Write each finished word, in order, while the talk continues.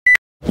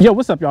Yo,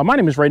 what's up, y'all? My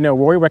name is Rattle.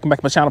 Welcome back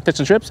to my channel,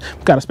 Fishing Trips.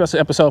 We've got a special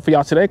episode for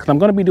y'all today because I'm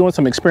going to be doing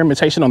some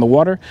experimentation on the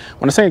water.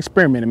 When I say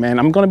experimenting, man,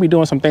 I'm going to be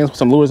doing some things with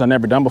some lures I've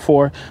never done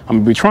before. I'm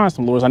going to be trying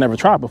some lures I never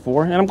tried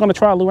before, and I'm going to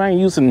try a lure I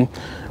ain't used in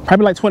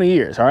probably like 20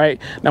 years, all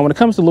right? Now, when it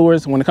comes to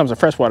lures, when it comes to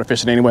freshwater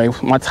fishing anyway,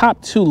 my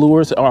top two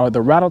lures are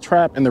the Rattle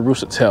trap and the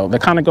Rooster tail. They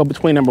kind of go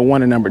between number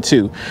 1 and number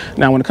 2.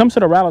 Now, when it comes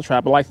to the Rattle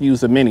trap, I like to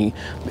use the mini.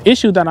 The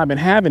issue that I've been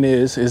having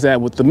is that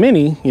with the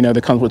mini, you know,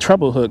 that comes with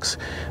treble hooks,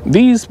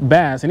 these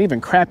bass and even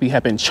crappie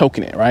have been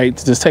choking it, right?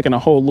 Just taking a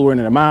whole lure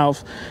into their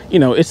mouth. You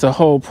know, it's a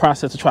whole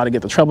process to try to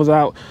get the trebles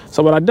out.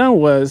 So what I done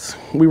was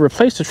we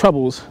replaced the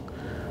trebles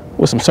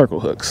with some circle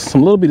hooks,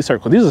 some little bitty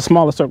circle. These are the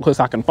smallest circle hooks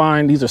I can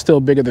find. These are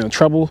still bigger than a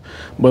treble,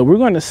 but we're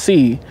going to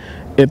see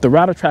if the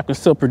Rattle trap can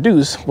still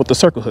produce with the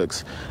circle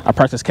hooks. I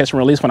practice catch and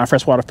release when I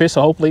freshwater fish,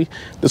 so hopefully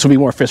this will be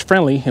more fish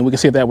friendly and we can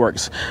see if that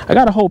works. I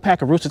got a whole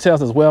pack of Rooster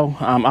tails as well.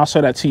 I'll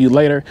show that to you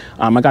later.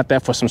 I got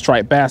that for some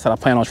striped bass that I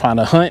plan on trying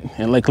to hunt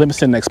in Lake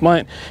Livingston next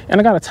month. And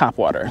I got a top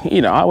water.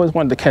 You know, I always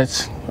wanted to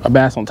catch a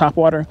bass on top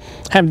water.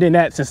 Haven't done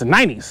that since the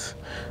 90s.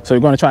 So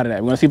we're going to try that. We're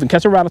going to see if we can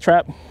catch a Rattle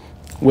trap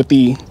with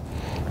the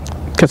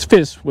catch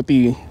fish with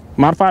the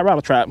modified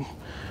Rattle trap.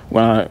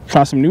 We're gonna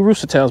try some new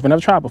Rooster tails we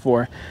never tried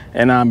before,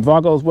 and if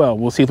all goes well,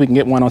 we'll see if we can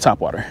get one on top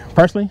water.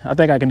 Personally, I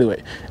think I can do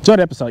it. Enjoy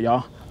the episode,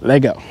 y'all. Let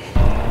go.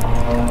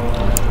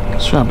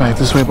 Let's try back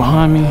this way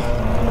behind me.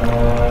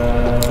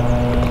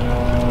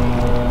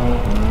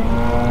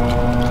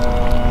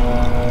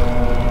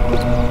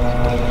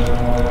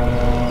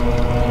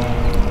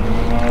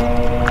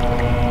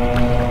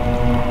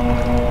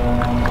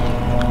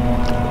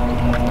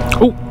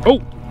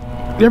 Oh,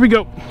 there we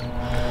go.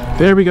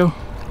 There we go.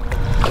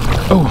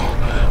 Oh.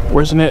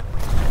 Where's the net?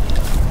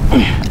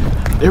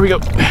 There we go.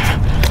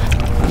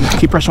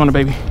 Keep pressure on it,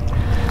 baby.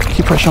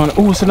 Keep pressure on it.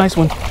 Oh, it's a nice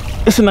one.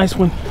 It's a nice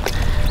one.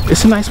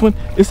 It's a nice one.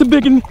 It's a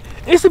big one.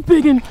 It's a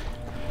big one.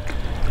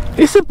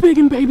 It's a big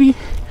one, baby.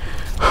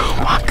 Oh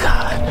my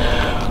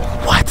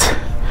God. What?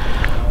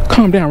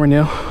 Calm down,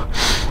 Rattle.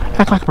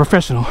 Act like a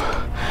professional.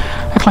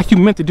 Act like you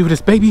meant to do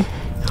this, baby.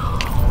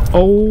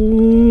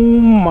 Oh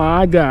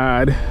my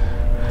God.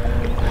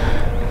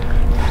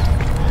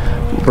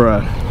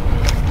 Bruh.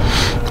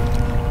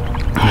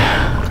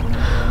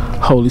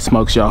 Holy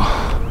smokes, y'all.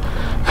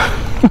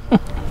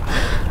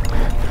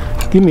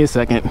 Give me a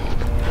second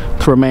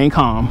to remain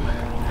calm,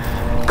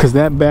 because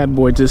that bad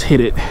boy just hit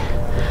it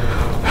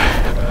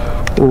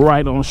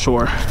right on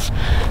shore.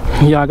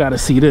 Y'all gotta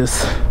see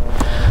this.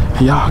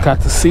 Y'all got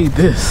to see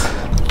this.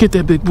 Get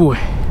that big boy.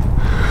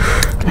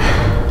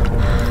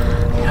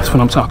 That's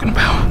what I'm talking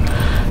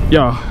about.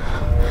 Y'all,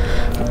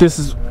 this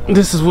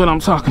is what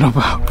I'm talking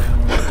about.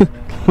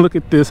 Look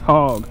at this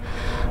hog.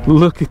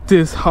 Look at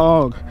this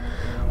hog.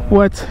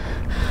 What?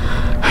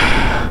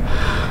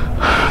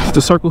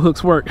 The circle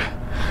hooks work.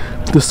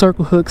 The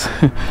circle hooks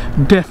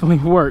definitely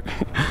work.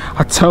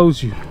 I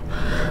told you.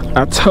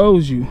 I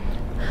told you.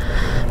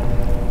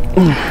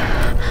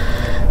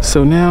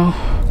 So now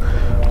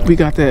we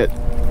got that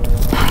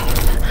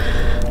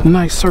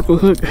nice circle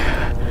hook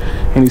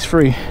and he's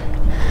free.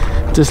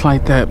 Just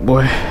like that,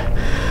 boy.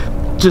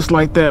 Just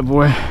like that,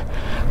 boy.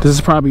 This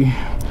is probably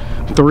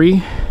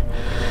 3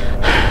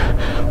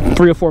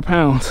 or 4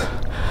 pounds.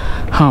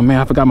 Oh man,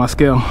 I forgot my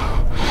scale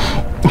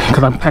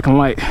because I'm packing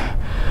light.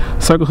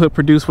 Circle hook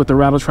produced with the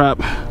Rattle trap.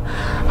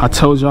 I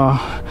told y'all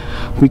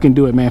we can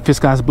do it, man. Fish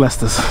guys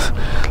blessed us.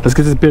 Let's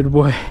get this big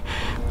boy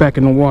back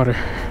in the water.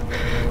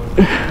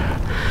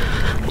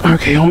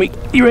 Okay, homie,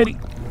 you ready?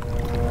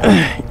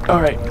 All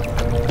right,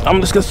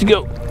 I'm just gonna let you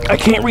go. I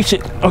can't reach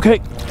it, okay?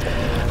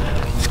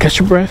 Just catch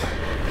your breath.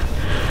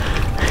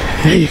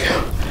 There you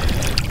go.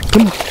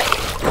 Come on.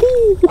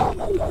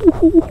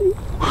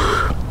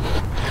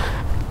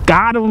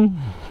 Got him.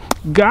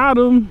 Got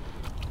him.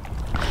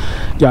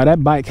 Y'all,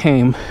 that bite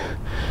came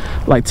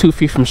like 2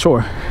 feet from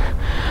shore.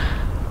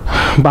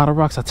 Bottle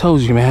rocks, I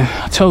told you, man.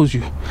 I told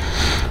you.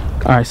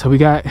 All right, so we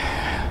got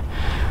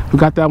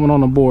that one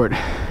on the board.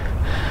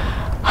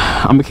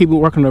 I'm gonna keep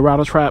working the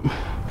Rattle trap.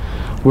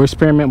 We're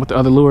experimenting with the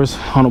other lures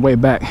on the way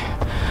back,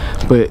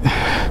 but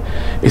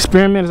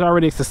experiment is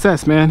already a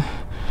success, man.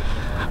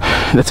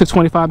 That took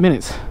 25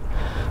 minutes.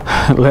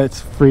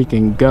 Let's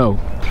freaking go.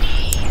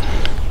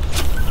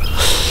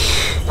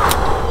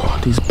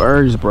 These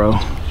birds, bro.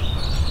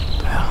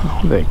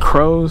 They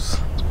crows.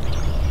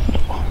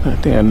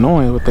 They're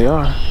annoying, what they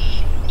are.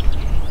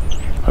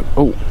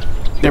 Oh,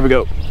 there we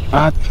go.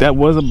 That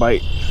was a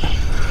bite.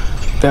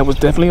 That was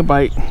definitely a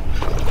bite.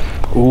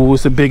 Oh,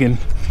 it's a biggin.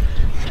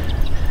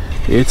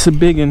 It's a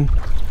biggin.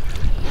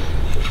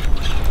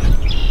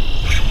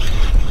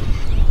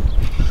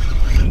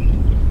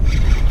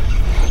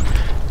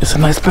 It's a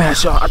nice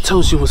bass, y'all. I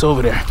told you it was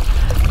over there.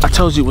 I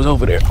told you it was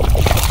over there.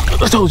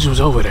 I told you it was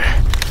over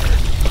there.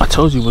 I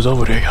told you it was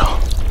over there, y'all.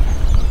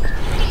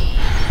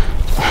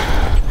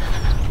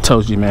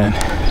 Told you, man.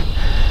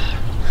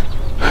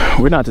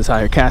 We're not just out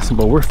here casting,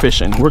 but we're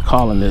fishing. We're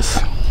calling this.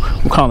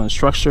 We're calling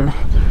structure.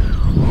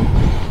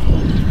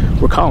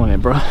 We're calling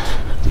it, bro.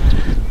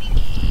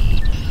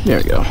 There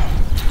we go.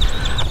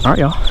 All right,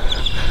 y'all.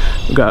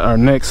 We got our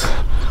next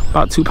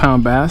about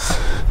 2-pound bass.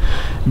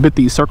 Bit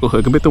the circle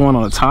hook. I bit the one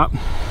on the top.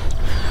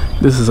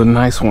 This is a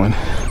nice one.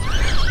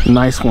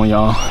 Nice one,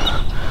 y'all.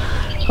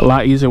 A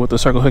lot easier with the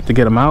circle hook to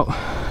get them out.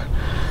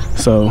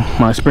 So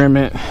my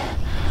experiment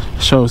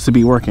shows to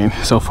be working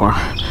so far.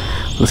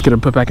 Let's get her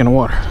put back in the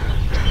water.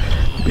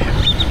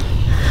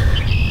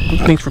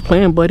 Thanks for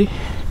playing, buddy.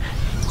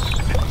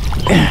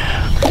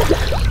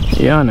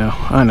 Yeah, I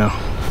know.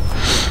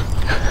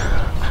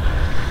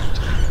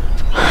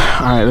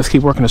 All right, let's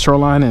keep working the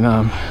shoreline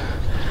and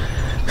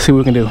see what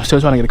we can do.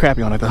 Still trying to get a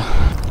crappie on it though.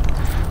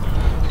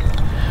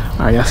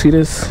 All right, y'all see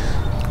this?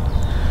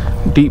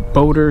 Deep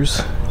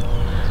boulders,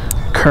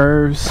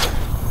 curves.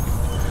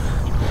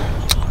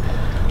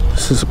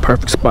 This is a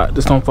perfect spot.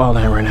 Just don't fall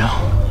in right now.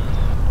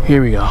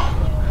 Here we go.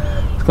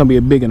 It's gonna be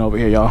a big one over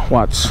here, y'all.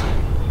 Watch.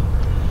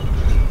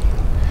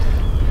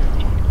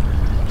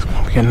 It's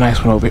gonna be a nice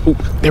one over here. Ooh,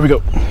 there we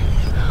go.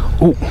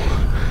 Ooh,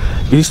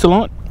 is he still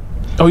on?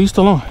 Oh, he's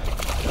still on.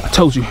 I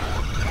told you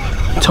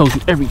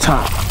every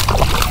time.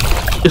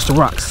 It's the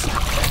rocks.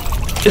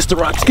 It's the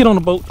rocks. Get on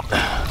the boat.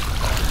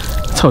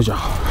 I told y'all,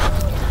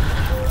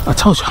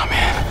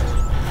 man.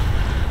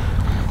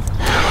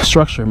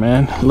 Structure,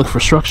 man. Look for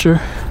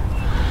structure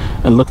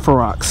and look for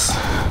rocks.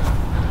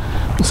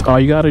 That's all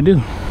you gotta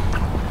do.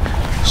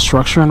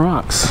 Structure and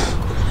rocks.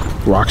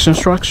 Rocks and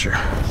structure.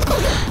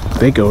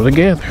 They go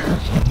together.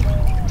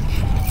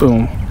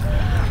 Boom.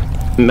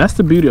 And that's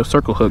the beauty of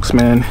circle hooks,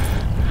 man.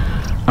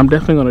 I'm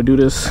definitely gonna do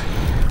this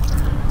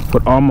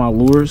with all my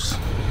lures.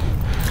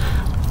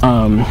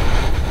 All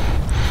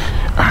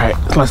right,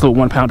 nice little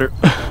 1-pounder.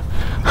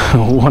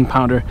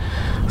 1-pounder.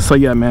 So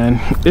yeah, man,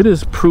 it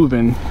is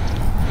proven.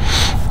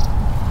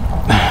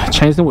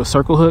 Changing with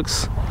circle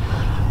hooks,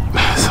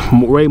 it's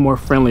way more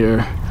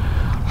friendlier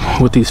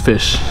with these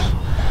fish.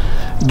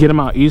 Get them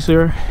out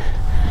easier.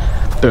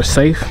 They're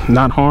safe,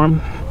 not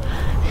harmed.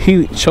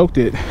 He choked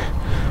it,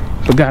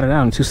 but got it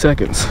out in 2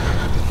 seconds.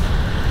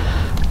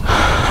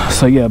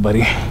 So yeah,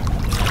 buddy,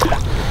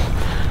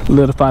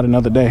 live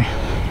another day.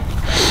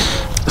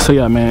 So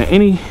yeah, man,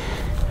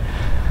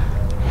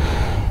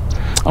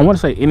 I want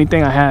to say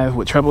anything I have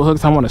with treble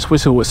hooks, I want to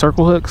switch it with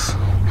circle hooks,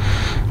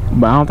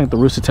 but I don't think the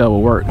rooster tail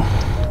will work.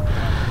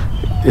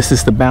 It's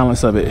just the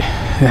balance of it. It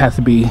has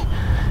to be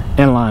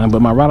in line.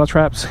 But my rattle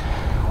traps,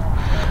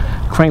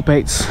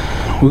 crankbaits,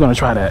 we're gonna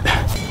try that.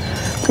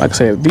 Like I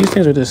said, these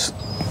things are just,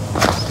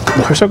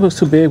 her circle is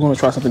too big. We're gonna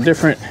try something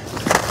different.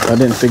 I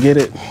didn't forget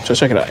it. So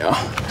check it out, y'all.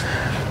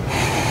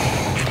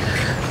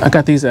 I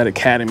got these at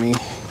Academy.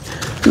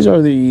 These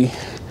are the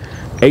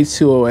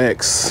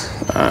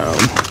H2OX.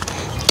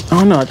 I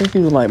don't know, I think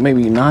these were like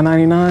maybe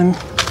 $9.99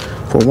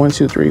 for 1,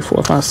 2, 3,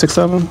 4, 5, 6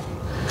 of them.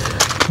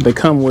 They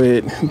come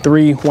with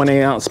 3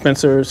 1/8 ounce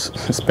spinners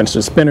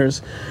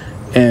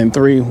and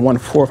 3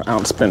 1/4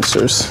 ounce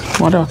Spencers.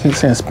 Why do I keep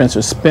saying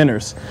Spencers?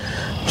 Spinners.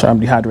 I'm trying to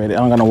be dehydrated. I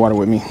don't got no water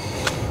with me.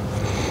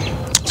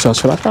 So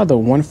should I try the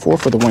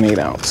 1/4 or the 1/8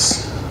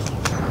 ounce?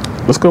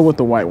 Let's go with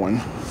the white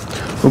one.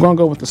 We're gonna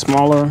go with the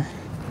smaller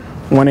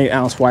 1/8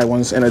 ounce white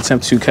ones and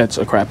attempt to catch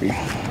a crappie.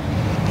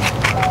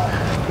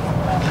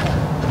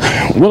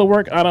 Will it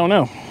work? I don't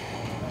know.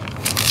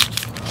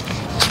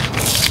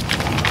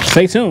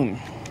 Stay tuned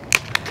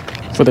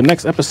for the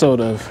next episode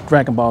of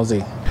Dragon Ball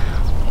Z.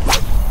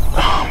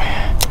 Oh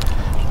man.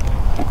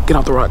 Get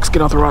off the rocks,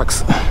 get off the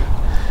rocks.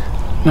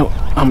 No,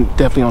 I'm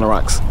definitely on the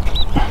rocks.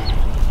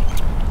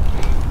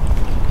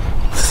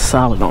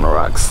 Solid on the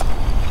rocks.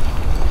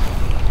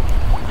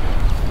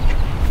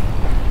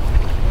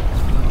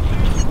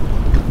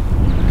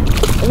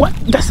 What?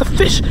 That's a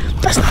fish.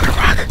 That's not a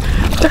rock.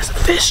 That's a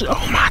fish.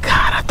 Oh my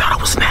God, I thought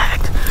I was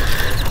snagged.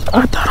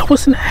 I thought I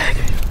was snagged.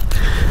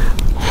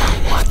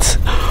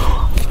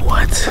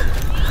 What?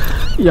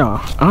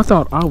 Y'all, I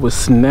thought I was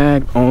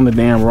snagged on the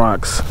damn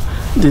rocks.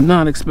 Did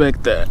not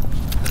expect that.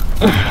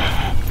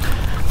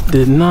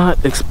 Did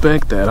not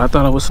expect that. I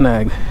thought I was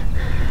snagged.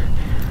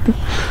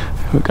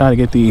 We gotta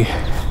get the...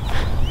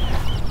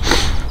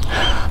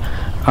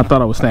 I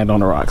thought I was snagged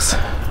on the rocks.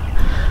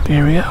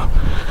 There we go.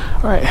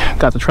 All right,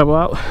 got the treble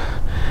out.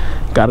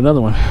 Got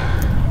another one.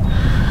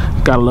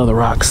 Got another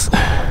rocks.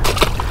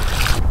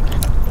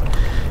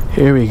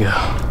 Here we go.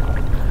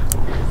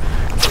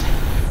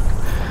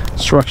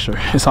 Structure.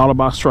 It's all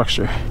about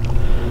structure.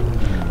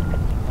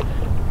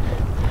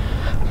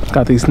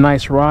 Got these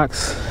nice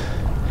rocks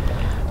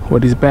where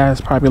these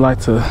bass probably like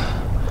to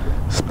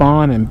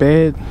spawn and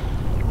bed.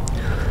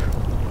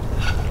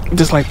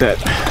 Just like that.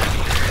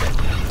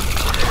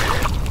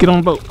 Get on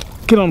the boat.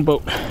 Get on the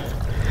boat.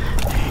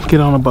 Get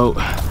on the boat.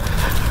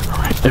 All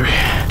right, there.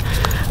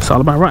 It's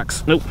all about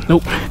rocks. Nope,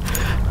 nope.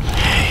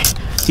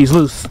 He's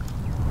loose.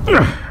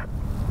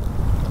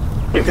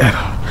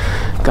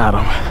 Got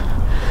him.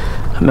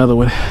 Another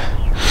one.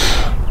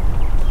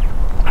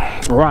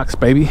 Rocks,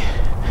 baby.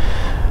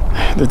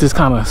 They're just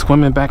kind of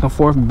swimming back and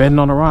forth, bending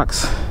on the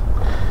rocks.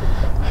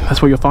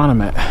 That's where you'll find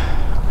them at.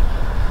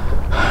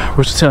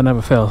 Rooster tail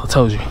never fails. I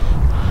told you.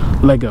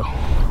 Let go.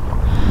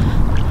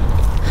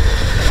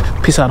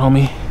 Peace out,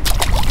 homie.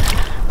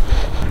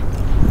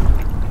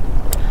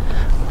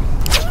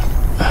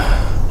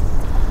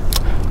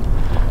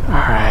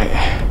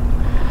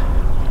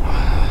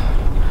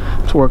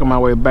 Working my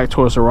way back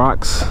towards the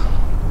rocks.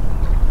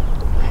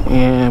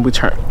 And we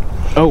turn.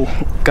 Oh,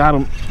 got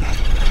him.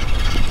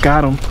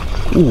 Got him.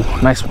 Ooh,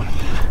 nice one.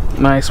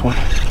 Nice one.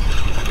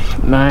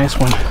 Nice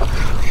one.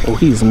 Oh,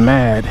 he's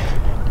mad.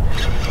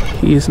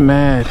 He is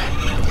mad.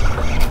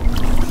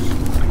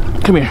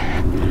 Come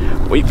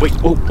here. Wait, wait.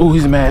 Oh,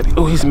 he's mad.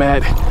 Oh, he's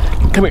mad.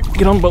 Come here.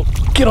 Get on the boat.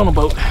 Get on the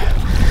boat.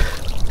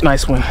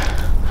 Nice one.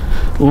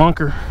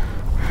 Lunker.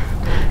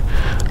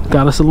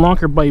 Got us a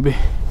lunker, baby.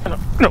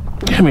 No,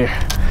 come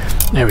here.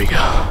 There we go.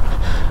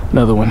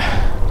 Another one.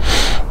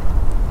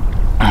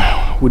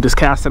 We just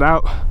cast it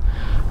out.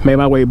 Made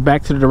my way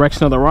back to the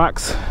direction of the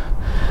rocks.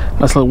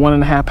 Nice little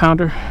 1.5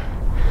 pounder.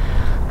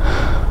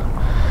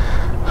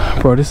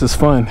 Bro, this is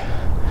fun.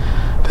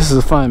 This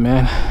is fun,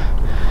 man.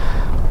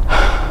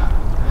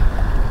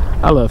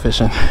 I love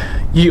fishing.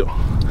 You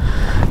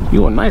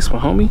a nice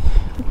one, homie.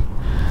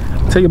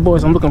 Tell your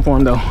boys I'm looking for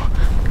him though.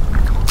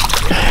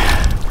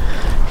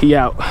 He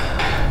out.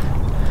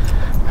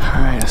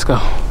 All right, let's go.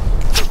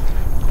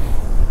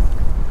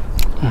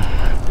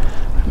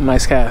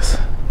 Nice cast.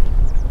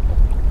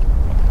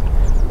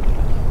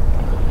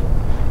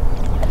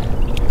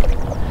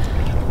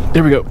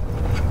 There we go.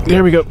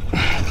 There we go.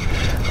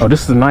 Oh,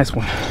 this is a nice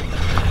one.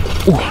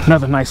 Ooh,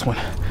 another nice one.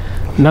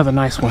 Another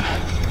nice one.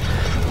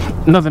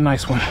 Another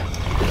nice one.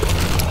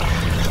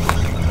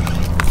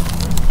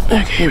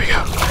 Okay, here we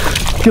go.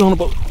 Get on the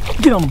boat.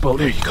 Get on the boat.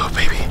 There you go,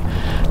 baby.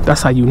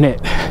 That's how you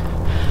net.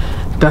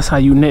 That's how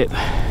you net.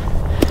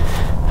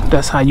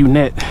 That's how you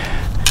net.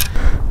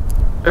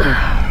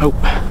 Nope.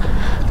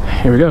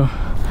 Here we go.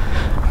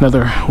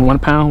 Another 1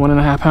 pound,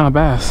 1.5 pound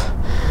bass.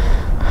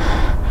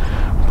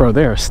 Bro,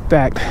 they are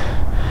stacked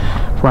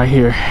right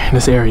here in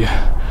this area.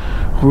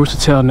 Rooster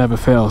tail never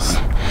fails.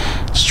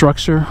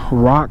 Structure,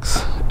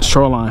 rocks,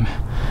 shoreline.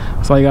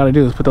 That's all you gotta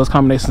do is put those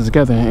combinations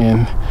together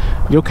and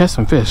you'll catch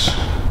some fish.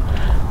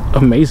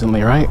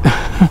 Amazingly, right?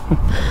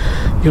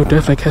 You'll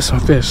definitely catch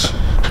some fish.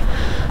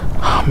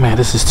 Oh man,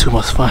 this is too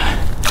much fun.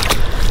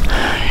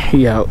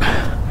 He out.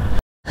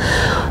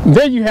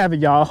 There you have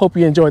it, y'all. I hope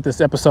you enjoyed this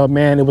episode,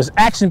 man. It was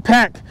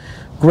action-packed.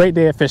 Great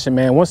day of fishing,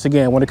 man. Once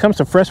again, when it comes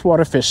to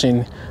freshwater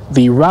fishing,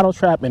 the rattle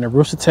trap and the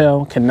rooster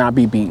tail cannot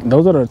be beat.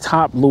 Those are the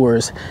top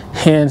lures,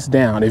 hands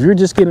down. If you're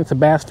just getting into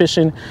bass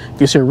fishing,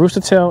 get your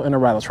rooster tail and a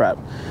rattle trap.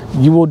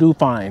 You will do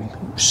fine.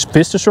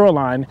 Fish the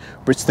shoreline,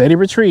 steady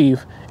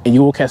retrieve, and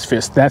you will catch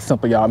fish. That's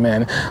simple, y'all,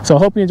 man. So I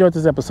hope you enjoyed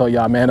this episode,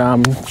 y'all, man.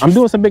 I'm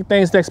doing some big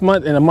things next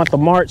month, in the month of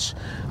March.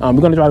 We're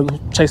gonna try to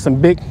chase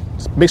some big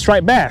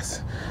striped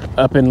bass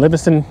up in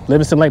Livingston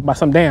Lake by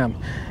some dam.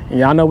 And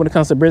y'all know when it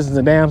comes to bridges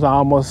and dams, I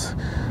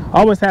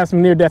always have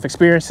some near-death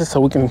experiences, so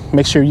we can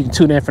make sure you can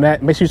tune in for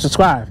that. Make sure you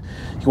subscribe.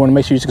 You want to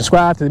make sure you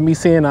subscribe to me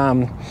seeing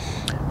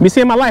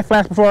my life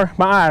flash before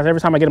my eyes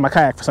every time I get in my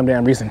kayak for some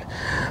damn reason.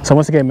 So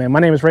once again, man, my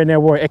name is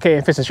Rattle,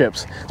 aka Fish and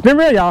Chips. It's been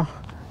real, y'all.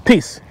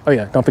 Peace. Oh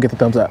yeah, don't forget the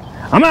thumbs up.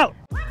 I'm out.